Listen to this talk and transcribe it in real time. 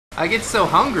I get so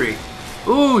hungry.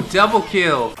 Ooh, double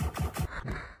kill.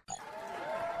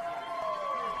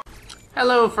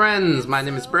 Hello friends, my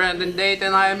name is Brandon Date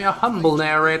and I am your humble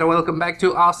narrator. Welcome back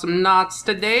to Awesomenauts.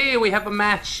 Today we have a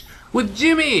match with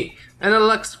Jimmy and a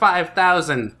Lux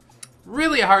 5000.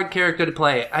 Really a hard character to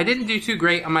play. I didn't do too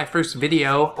great on my first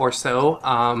video or so,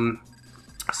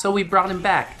 so we brought him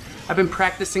back. I've been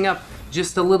practicing up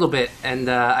just a little bit and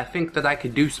I think that I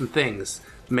could do some things.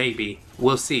 Maybe.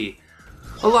 We'll see.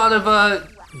 A lot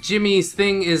of Jimmy's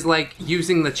thing is like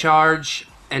using the charge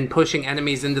and pushing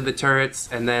enemies into the turrets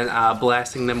and then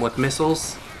blasting them with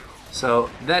missiles. So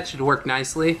that should work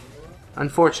nicely.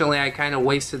 Unfortunately, I kind of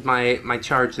wasted my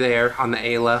charge there on the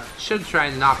Ayla. Should try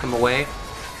and knock him away.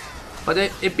 But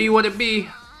it be what it be.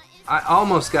 I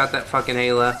almost got that fucking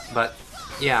Ayla, but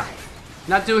yeah.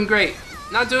 Not doing great.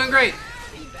 Not doing great.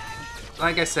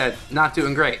 Like I said, not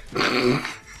doing great.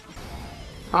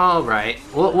 Alright,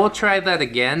 we'll try that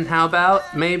again, how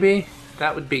about, maybe?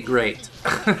 That would be great.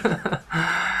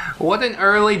 What an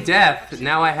early death.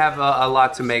 Now I have a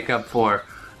lot to make up for.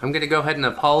 I'm gonna go ahead and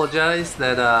apologize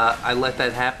that I let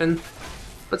that happen.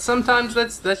 But sometimes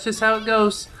that's just how it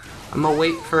goes. I'm gonna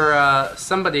wait for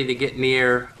somebody to get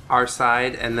near our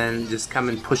side and then just come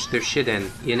and push their shit in,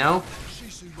 you know?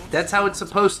 That's how it's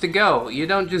supposed to go. You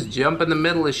don't just jump in the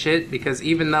middle of shit, because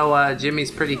even though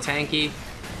Jimmy's pretty tanky,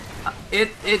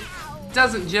 it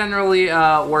doesn't generally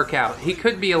work out. He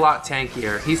could be a lot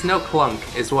tankier. He's no clunk,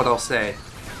 is what I'll say.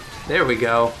 There we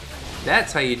go.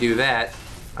 That's how you do that.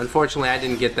 Unfortunately, I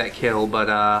didn't get that kill,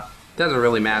 but doesn't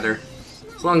really matter.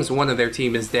 As long as one of their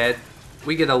team is dead,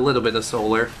 we get a little bit of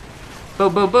solar. Boo,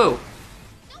 boo, boo.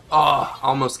 Oh,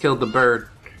 almost killed the bird.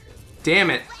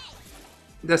 Damn it.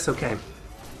 That's okay.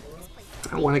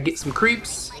 I want to get some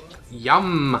creeps.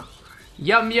 Yum.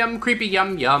 Yum, yum, creepy,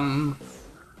 yum, yum.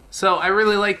 So I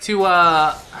really like to,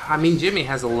 I mean, Jimmy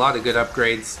has a lot of good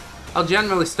upgrades. I'll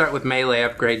generally start with melee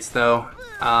upgrades, though.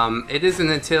 It isn't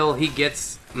until he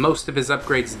gets most of his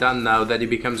upgrades done, though, that he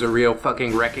becomes a real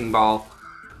fucking wrecking ball.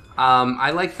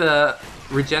 I like the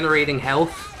regenerating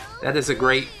health. That is a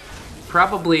great,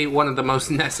 probably one of the most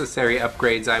necessary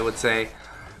upgrades, I would say.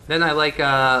 Then I like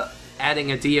adding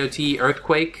a DOT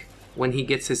earthquake when he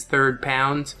gets his 3rd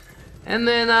pound. And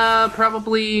then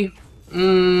probably,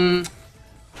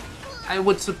 I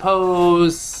would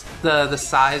suppose the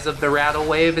size of the rattle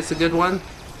wave is a good one.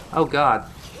 Oh god.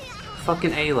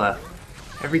 Fucking Ayla.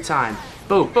 Every time.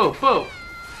 Boo, boo, boo!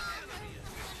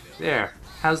 There.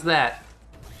 How's that?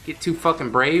 Get too fucking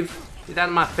brave? Get out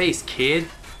of my face, kid.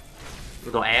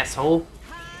 Little asshole.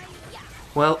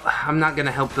 Well, I'm not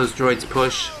gonna help those droids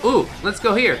push. Ooh, let's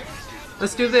go here.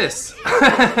 Let's do this.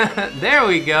 There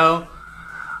we go.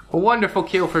 A wonderful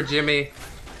kill for Jimmy.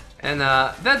 And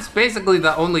that's basically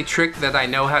the only trick that I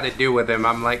know how to do with him.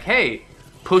 I'm like, hey,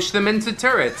 push them into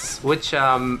turrets, which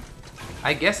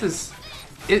I guess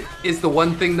is the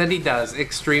one thing that he does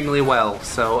extremely well.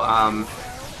 So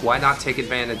why not take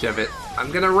advantage of it?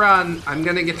 I'm gonna run. I'm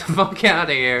gonna get the fuck out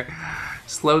of here.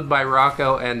 Slowed by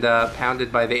Rocco and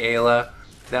pounded by the Ayla.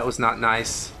 That was not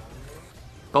nice.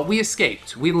 But we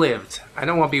escaped. We lived. I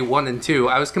don't want to be 1 and 2.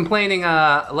 I was complaining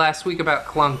last week about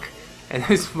Clunk and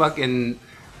his fucking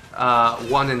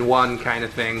 1 and 1 kind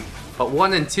of thing. But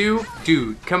 1 and 2?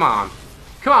 Dude, come on.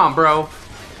 Come on, bro.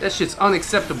 That shit's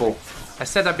unacceptable. I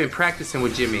said I've been practicing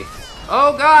with Jimmy.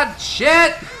 Oh god,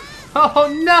 shit!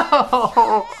 Oh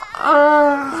no!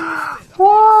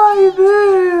 Why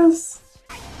this?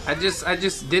 I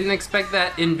just didn't expect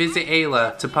that Invisi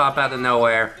Ayla to pop out of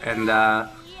nowhere, and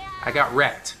I got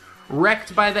wrecked.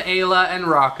 Wrecked by the Ayla and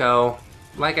Rocco.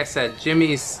 Like I said,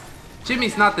 Jimmy's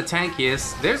not the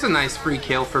tankiest. There's a nice free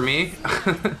kill for me.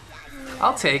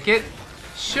 I'll take it.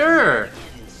 Sure.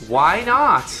 Why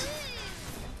not?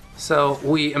 So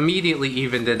we immediately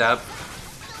evened it up.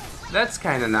 That's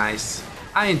kind of nice.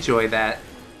 I enjoy that.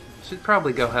 Should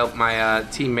probably go help my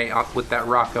teammate with that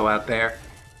Rocco out there.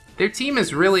 Their team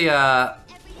is really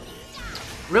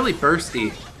really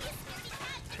bursty.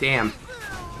 Damn.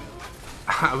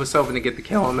 I was hoping to get the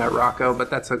kill on that Rocco, but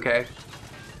that's okay.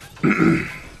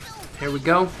 Here we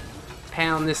go.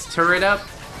 Pound this turret up.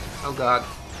 Oh god.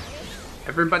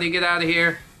 Everybody get out of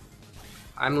here.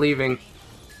 I'm leaving.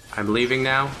 I'm leaving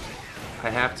now. I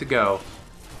have to go.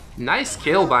 Nice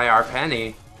kill by our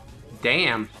Penny.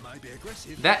 Damn.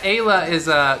 That Ayla is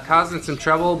causing some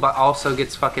trouble, but also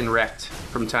gets fucking wrecked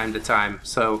from time to time.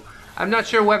 So I'm not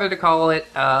sure whether to call it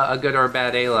a good or a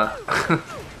bad Ayla.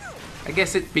 I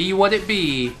guess it be what it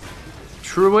be.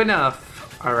 True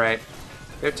enough. Alright.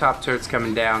 Their top turret's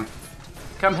coming down.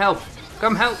 Come help.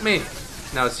 Come help me.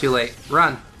 No, it's too late.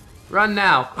 Run. Run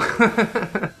now.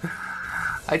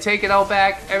 I take it all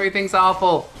back. Everything's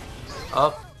awful.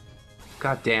 Oh,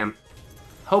 goddamn.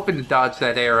 Hoping to dodge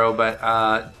that arrow,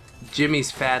 but Jimmy's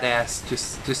fat ass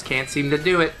just can't seem to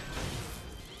do it.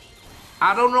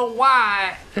 I don't know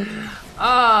why.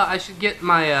 I should get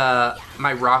my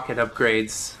my rocket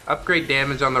upgrades. Upgrade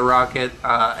damage on the rocket,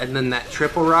 and then that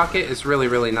triple rocket is really,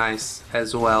 really nice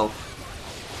as well.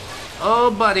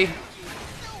 Oh, buddy.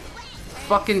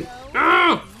 Fucking.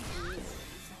 That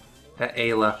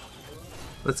Ayla.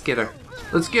 Let's get her.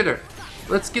 Let's get her.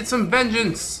 Let's get some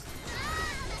vengeance.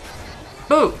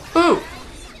 Boo! Boo!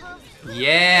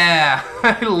 Yeah!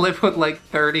 I live with like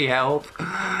 30 health.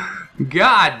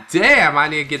 God damn! I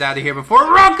need to get out of here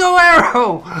before Rocco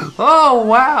Arrow! Oh,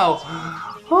 wow!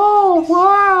 Oh,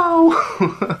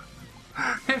 wow!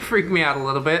 It freaked me out a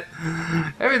little bit.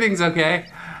 Everything's okay.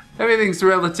 Everything's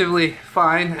relatively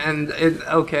fine and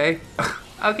okay.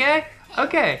 Okay?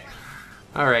 Okay.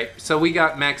 Alright, so we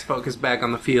got max focus back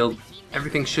on the field.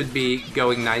 Everything should be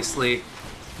going nicely.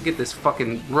 Get this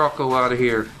fucking Rocco out of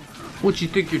here. What you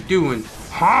think you're doing?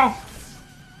 Huh?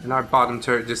 And our bottom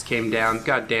turret just came down.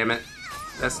 God damn it.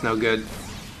 That's no good.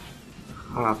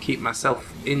 I'll keep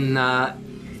myself in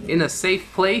a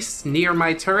safe place near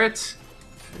my turret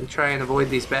and try and avoid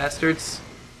these bastards.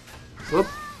 Whoop.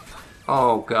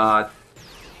 Oh god.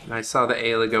 I saw the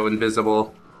Ayla go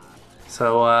invisible.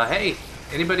 So, hey,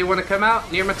 anybody want to come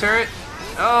out near my turret?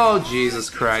 Oh, Jesus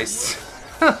Christ.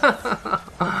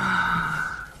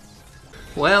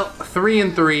 Well, 3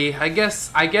 and 3. I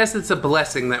guess it's a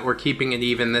blessing that we're keeping it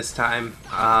even this time.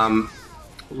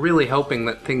 Really hoping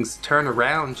that things turn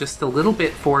around just a little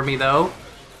bit for me, though.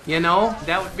 You know,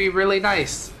 that would be really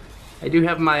nice. I do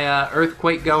have my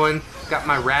earthquake going. Got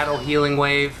my rattle healing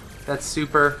wave. That's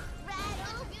super.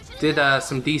 Did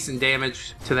some decent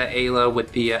damage to the Ayla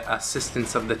with the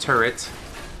assistance of the turret.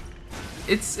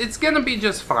 It's gonna be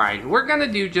just fine. We're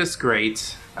gonna do just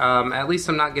great. At least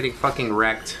I'm not getting fucking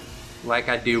wrecked like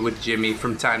I do with Jimmy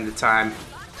from time to time.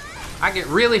 I get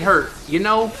really hurt, you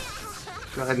know?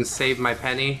 Go ahead and save my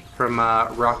penny from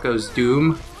Rocco's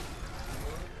doom.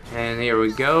 And here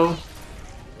we go.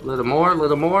 A little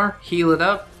more. Heal it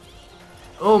up.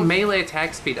 Oh, melee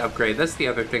attack speed upgrade. That's the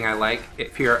other thing I like.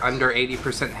 If you're under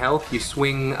 80% health, you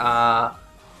swing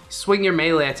your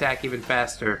melee attack even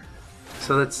faster.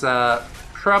 So that's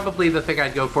probably the thing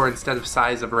I'd go for instead of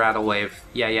size of rattle wave.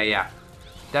 Yeah.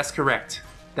 That's correct.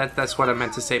 That's what I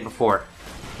meant to say before,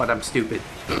 but I'm stupid.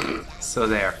 So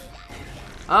there.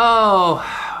 Oh,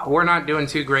 we're not doing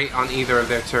too great on either of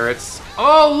their turrets.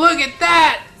 Oh, look at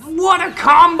that! What a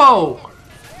combo!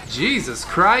 Jesus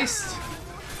Christ!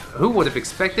 Who would have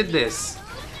expected this?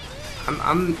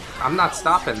 I'm not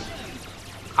stopping.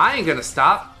 I ain't gonna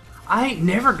stop. I ain't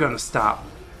never gonna stop.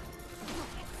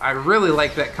 I really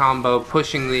like that combo,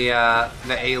 pushing the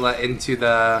Ayla into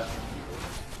the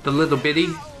little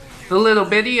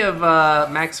bitty of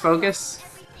max focus.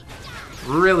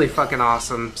 Really fucking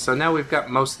awesome. So now we've got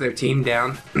most of their team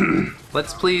down.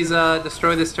 Let's please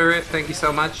destroy this turret. Thank you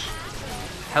so much.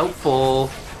 Helpful.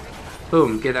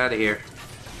 Boom, get out of here.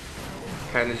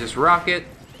 Kind of just rock it.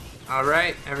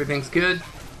 Alright, everything's good.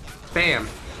 Bam.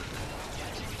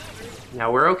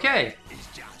 Now we're okay.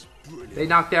 They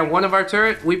knocked down one of our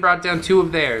turret. We brought down 2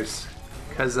 of theirs.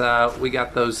 Because we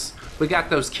got those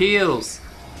kills.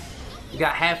 We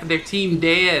got half of their team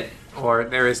dead. Or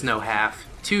there is no half.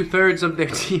 2/3 of their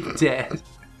team dead.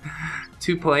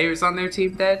 2 players on their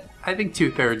team dead? I think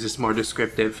 2/3 is more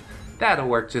descriptive. That'll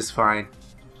work just fine.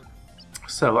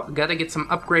 So, gotta get some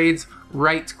upgrades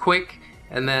right quick.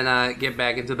 And then get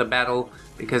back into the battle.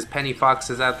 Because Penny Fox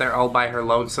is out there all by her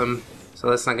lonesome. So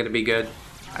that's not gonna be good.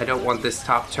 I don't want this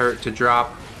top turret to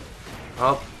drop.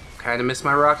 Oh, kinda missed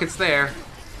my rockets there.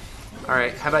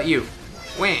 Alright, how about you?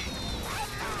 Wham!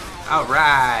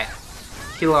 Alright.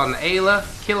 Kill on the Ayla,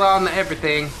 kill on the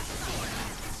everything.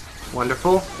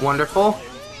 Wonderful, wonderful.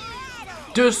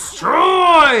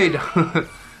 Destroyed!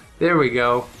 There we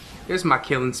go. Here's my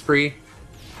killing spree.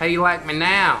 How you like me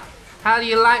now? How do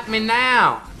you like me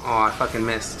now? Oh, I fucking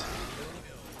missed.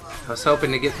 I was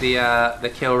hoping to get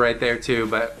the kill right there too,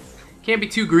 but can't be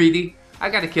too greedy. I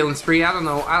got a killing spree. I don't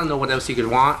know what else you could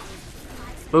want.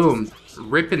 Boom.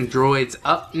 Ripping droids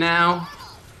up now.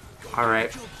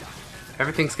 Alright.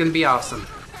 Everything's gonna be awesome.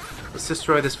 Let's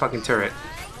destroy this fucking turret.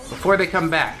 Before they come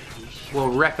back, we'll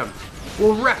wreck them.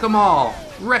 We'll wreck them all.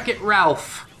 Wreck it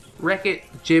Ralph. Wreck it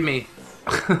Jimmy.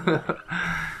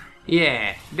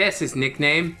 Yeah, that's his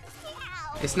nickname.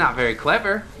 It's not very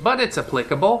clever, but it's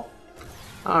applicable.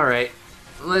 Alright.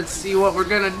 Let's see what we're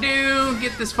gonna do.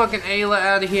 Get this fucking Ayla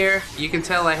out of here. You can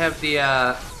tell I have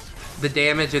the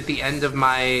damage at the end of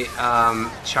my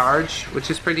charge,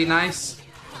 which is pretty nice.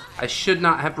 I should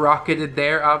not have rocketed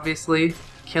there, obviously.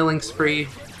 Killing spree,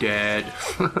 dead.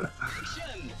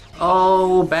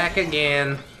 Oh, back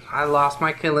again. I lost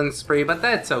my killing spree, but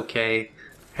that's okay.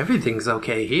 Everything's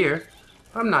okay here.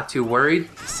 I'm not too worried.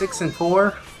 6 and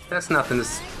 4. That's nothing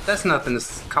to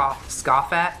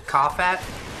scoff at, cough at,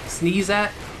 sneeze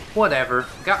at, whatever.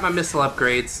 Got my missile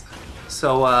upgrades,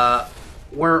 so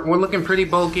we're looking pretty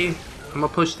bulky. I'm gonna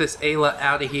push this Ayla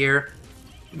out of here,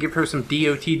 give her some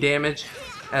DOT damage,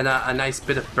 and a nice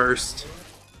bit of burst.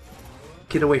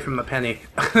 Get away from the Penny.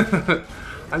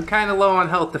 I'm kind of low on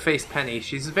health to face Penny.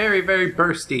 She's very, very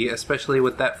bursty, especially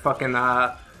with that fucking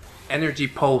energy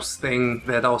pulse thing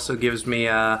that also gives me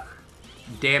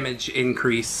damage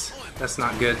increase. That's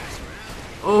not good.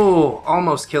 Oh,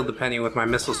 almost killed the Penny with my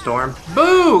missile storm.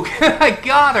 Boog! I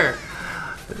got her!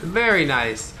 Very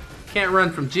nice. Can't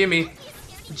run from Jimmy.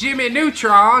 Jimmy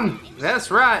Neutron! That's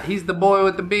right, he's the boy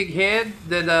with the big head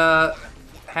that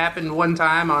happened one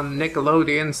time on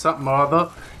Nickelodeon, something or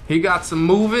other. He got some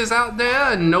movies out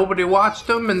there and nobody watched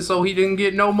them, and so he didn't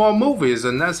get no more movies,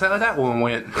 and that's how that one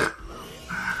went.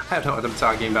 I don't know what I'm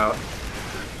talking about.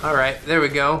 Alright, there we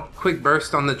go. Quick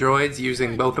burst on the droids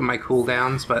using both of my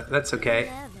cooldowns, but that's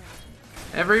okay.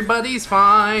 Everybody's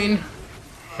fine.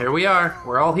 Here we are.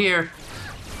 We're all here.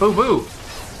 Boo boo.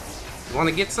 You want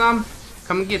to get some?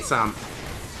 Come and get some.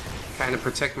 Kind of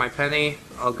protect my Penny.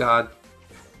 Oh god.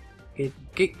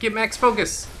 Get max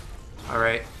focus.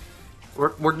 Alright.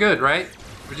 We're good, right?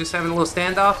 We're just having a little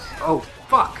standoff? Oh,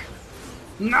 fuck.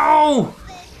 No!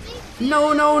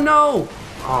 No, no, no!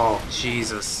 Oh,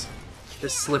 Jesus.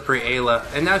 This slippery Ayla.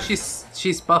 And now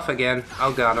she's buff again.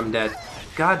 Oh god, I'm dead.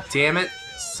 God damn it.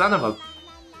 Son of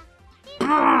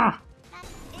a...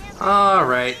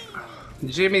 Alright.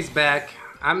 Jimmy's back.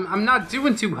 I'm not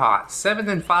doing too hot. 7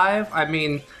 and 5? I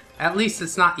mean, at least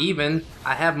it's not even.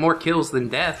 I have more kills than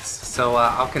deaths, so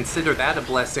I'll consider that a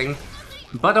blessing.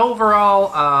 But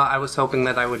overall, I was hoping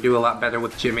that I would do a lot better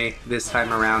with Jimmy this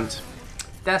time around.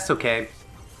 That's okay.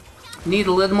 Need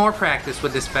a little more practice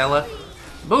with this fella.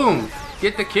 Boom!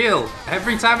 Get the kill.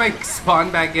 Every time I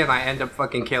spawn back in, I end up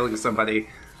fucking killing somebody.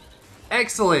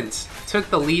 Excellent! Took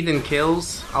the lead in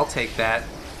kills. I'll take that.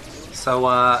 So,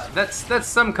 that's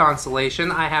some consolation.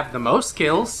 I have the most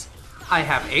kills. I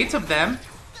have 8 of them.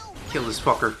 Kill this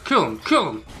fucker. Kill him! Kill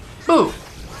him! Boom!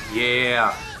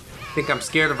 Yeah! Think I'm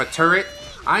scared of a turret?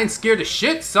 I ain't scared of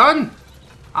shit, son!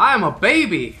 I'm a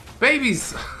baby!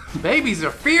 Babies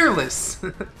are fearless!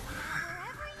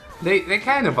 They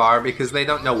kind of are, because they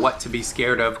don't know what to be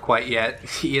scared of quite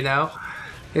yet, you know?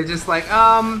 They're just like,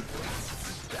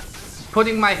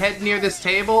 putting my head near this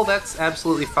table, that's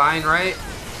absolutely fine, right?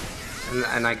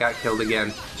 And I got killed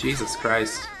again. Jesus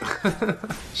Christ.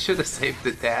 Should have saved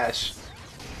the dash.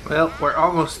 Well, we're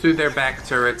almost through their back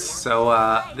turrets,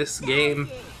 so this game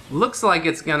looks like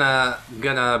it's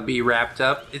gonna be wrapped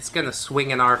up. It's gonna swing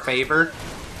in our favor.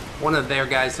 One of their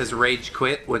guys has rage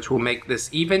quit, which will make this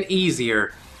even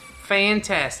easier.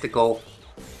 Fantastical.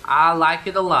 I like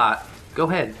it a lot. Go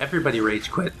ahead, everybody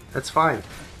rage quit. That's fine.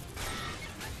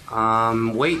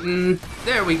 Waiting.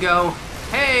 There we go.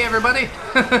 Hey, everybody!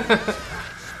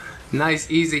 Nice,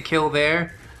 easy kill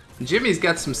there. Jimmy's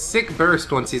got some sick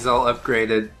burst once he's all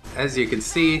upgraded. As you can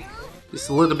see, just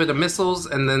a little bit of missiles,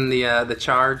 and then the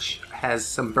charge has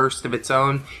some burst of its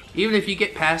own. Even if you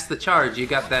get past the charge, you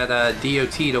got that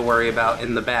DOT to worry about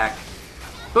in the back.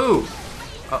 Boo!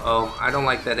 Uh-oh, I don't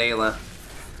like that Ayla.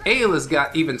 Ayla's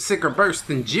got even sicker burst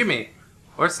than Jimmy.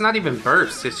 Or it's not even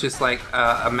burst, it's just like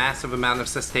a massive amount of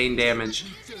sustained damage.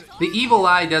 The Evil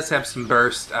Eye does have some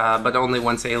burst, but only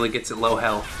once Ayla gets at low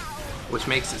health, which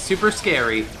makes it super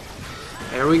scary.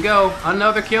 There we go,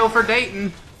 another kill for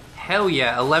Dayton. Hell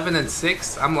yeah, 11 and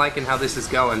 6. I'm liking how this is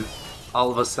going. All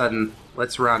of a sudden,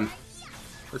 let's run.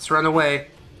 Let's run away.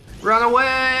 Run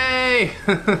away!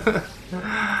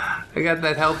 I got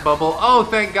that health bubble. Oh,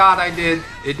 thank God I did.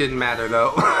 It didn't matter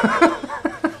though.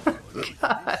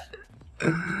 God.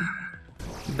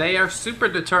 They are super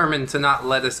determined to not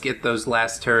let us get those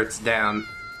last turrets down.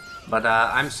 But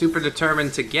I'm super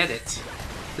determined to get it.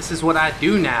 This is what I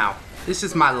do now. This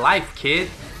is my life, kid.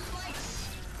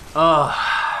 Oh,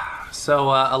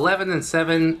 so 11 and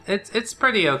 7, it's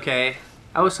pretty okay.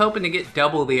 I was hoping to get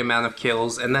double the amount of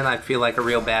kills, and then I'd feel like a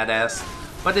real badass.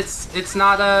 But it's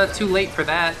not too late for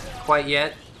that quite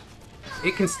yet.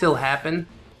 It can still happen.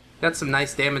 Got some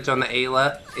nice damage on the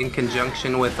Ayla in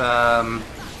conjunction with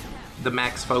the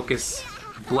max focus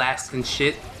blast and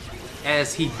shit.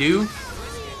 As he do.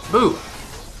 Boo!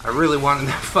 I really wanted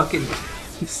that fucking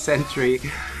sentry.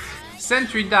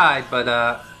 Sentry died, but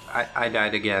I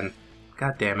died again.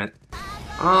 God damn it.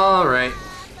 Alright.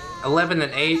 11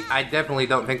 and 8, I definitely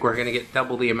don't think we're going to get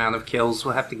double the amount of kills.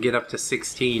 We'll have to get up to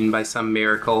 16 by some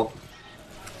miracle.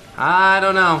 I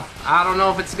don't know. I don't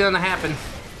know if it's going to happen.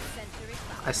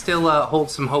 I still hold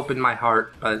some hope in my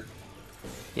heart, but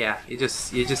yeah, you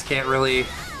just can't really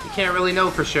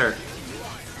know for sure.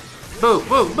 Boo,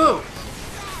 boo, boo.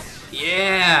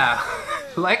 Yeah.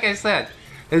 Like I said,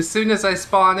 as soon as I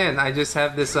spawn in, I just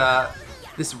have this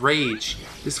this rage,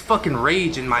 this fucking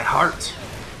rage in my heart.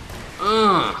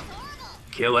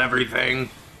 Kill everything.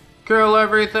 Kill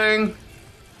everything.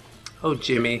 Oh,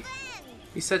 Jimmy.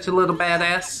 He's such a little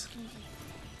badass.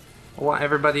 I want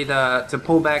everybody to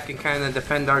pull back and kind of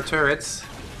defend our turrets.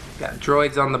 Got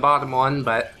droids on the bottom one,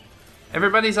 but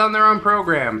everybody's on their own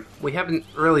program. We haven't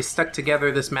really stuck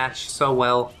together this match so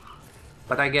well,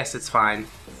 but I guess it's fine.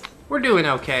 We're doing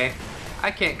okay.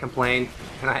 I can't complain,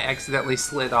 and I accidentally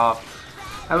slid off.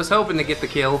 I was hoping to get the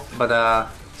kill, but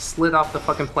slid off the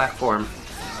fucking platform.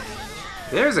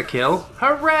 There's a kill.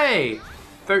 Hooray!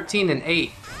 13 and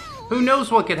 8. Who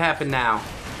knows what could happen now?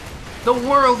 The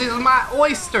world is my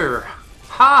oyster!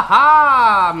 Ha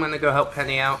ha! I'm gonna go help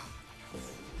Penny out.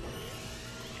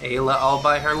 Ayla all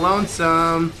by her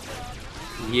lonesome.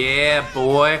 Yeah,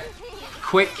 boy.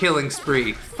 Quick killing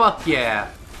spree. Fuck yeah.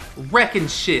 Wrecking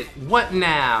shit. What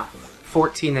now?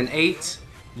 14 and 8.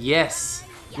 Yes.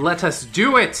 Let us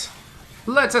do it!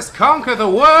 Let us conquer the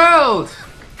world!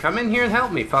 Come in here and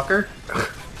help me, fucker.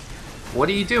 What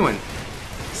are you doing?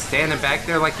 Standing back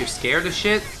there like you're scared of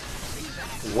shit?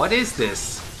 What is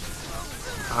this?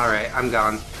 Alright, I'm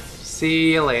gone.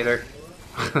 See you later.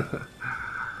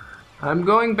 I'm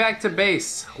going back to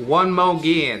base. One more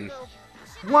again.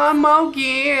 One more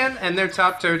again! And their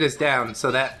top turret is down,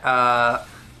 so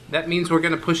that means we're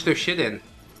gonna push their shit in.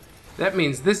 That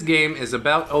means this game is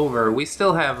about over. We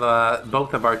still have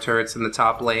both of our turrets in the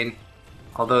top lane.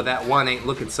 Although that one ain't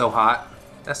looking so hot.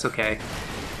 That's okay.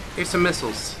 Here's some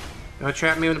missiles. You wanna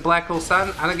trap me with a black hole,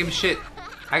 son? I don't give a shit.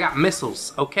 I got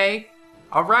missiles, okay?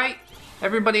 Alright?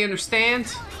 Everybody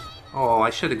understand? Oh, I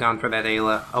should have gone for that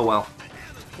Ayla. Oh well.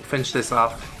 We'll finish this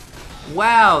off.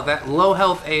 Wow, that low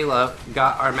health Ayla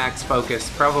got our max focus.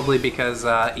 Probably because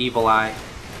Evil Eye.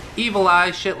 Evil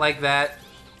Eye, shit like that.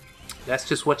 That's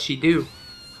just what she do.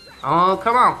 Oh,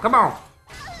 come on, come on.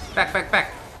 Back, back,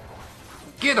 back.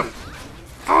 Get him.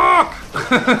 Fuck!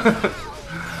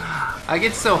 I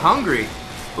get so hungry.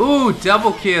 Ooh,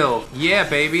 double kill. Yeah,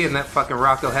 baby, and that fucking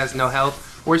Rocco has no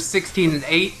health. We're 16 and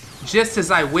 8, just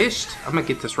as I wished. I'm gonna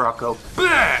get this Rocco.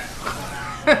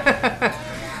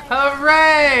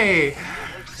 Hooray!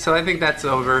 So I think that's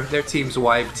over. Their team's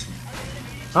wiped.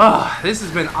 Oh, this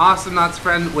has been Awesomenauts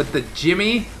Friend with the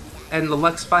Jimmy and the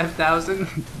Lux 5000.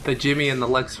 The Jimmy and the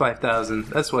Lux 5000.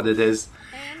 That's what it is.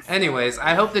 Anyways,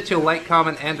 I hope that you'll like,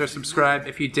 comment, and or subscribe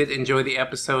if you did enjoy the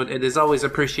episode. It is always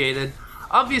appreciated.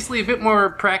 Obviously, a bit more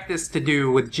practice to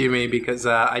do with Jimmy because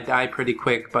I die pretty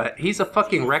quick, but he's a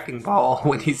fucking wrecking ball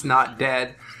when he's not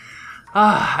dead.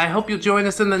 I hope you'll join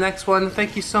us in the next one.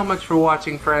 Thank you so much for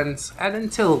watching, friends. And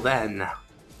until then,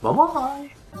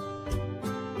 bye-bye.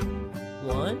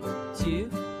 1, 2,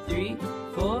 3,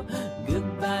 4.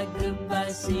 Goodbye, goodbye,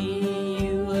 see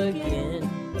you again.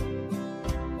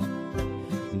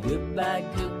 Goodbye,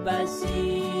 goodbye,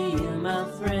 see you, my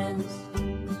friends.